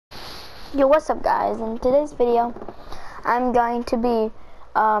Yo, what's up guys? In today's video I'm going to be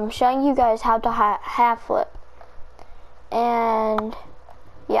showing you guys how to half flip, and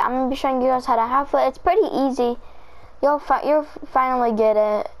yeah, I'm going to be showing you guys how to half flip. It's pretty easy. You'll finally get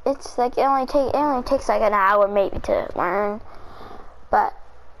it. It's like it only takes like an hour maybe to learn, but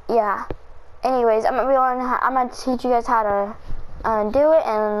yeah. Anyways, I'm gonna teach you guys how to do it,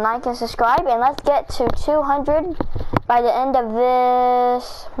 and like and subscribe, and let's get to 200 by the end of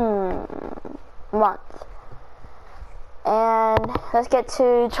this month, and let's get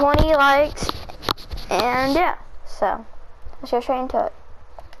to 20 likes, and yeah, so let's go straight into it.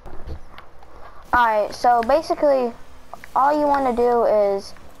 Alright, so basically all you want to do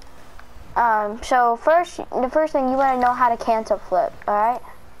is so the first thing you want to know how to cancel flip. Alright,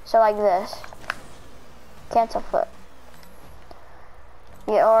 so like this, cancel flip.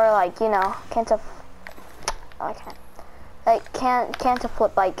 Yeah, or like, you know, cancel flip,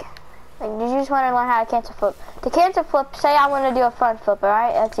 like you just want to learn how to cancel flip. To cancel flip, say I want to do a front flip,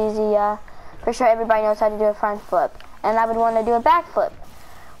 alright? That's easy. For sure everybody knows how to do a front flip, and I would want to do a back flip.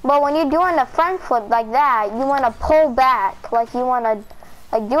 But when you're doing a front flip like that, you want to pull back, like you want to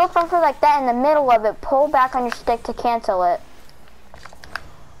do a front flip like that in the middle of it, pull back on your stick to cancel it.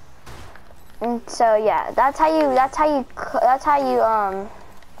 And so yeah, that's how you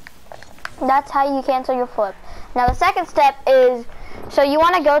cancel your flip. Now the second step is, so you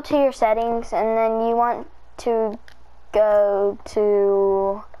want to go to your settings, and then you want to go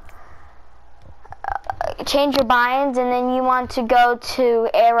to change your binds, and then you want to go to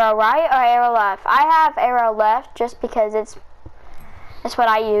arrow right or arrow left. I have arrow left just because it's what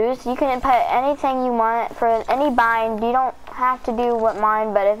I use. You can put anything you want for any bind. You don't have to do what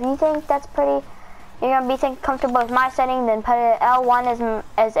mine, but if you think that's pretty, you're gonna be comfortable with my setting, then put it L1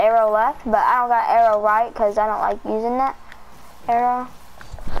 as arrow left. But I don't got arrow right because I don't like using that arrow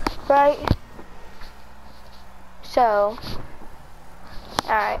right. So,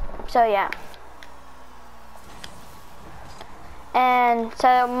 alright, so yeah. And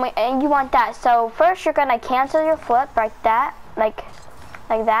you want that. So first you're gonna cancel your flip like that, like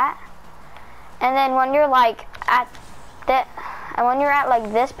that. And then when you're like at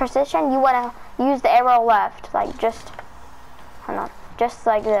like this position, you wanna use the arrow left, like just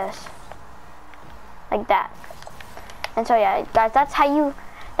like this, like that. And so yeah, guys, that's how you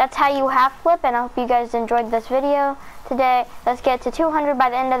half flip. And I hope you guys enjoyed this video today. Let's get to 200 by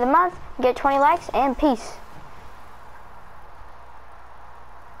the end of the month, get 20 likes, and peace.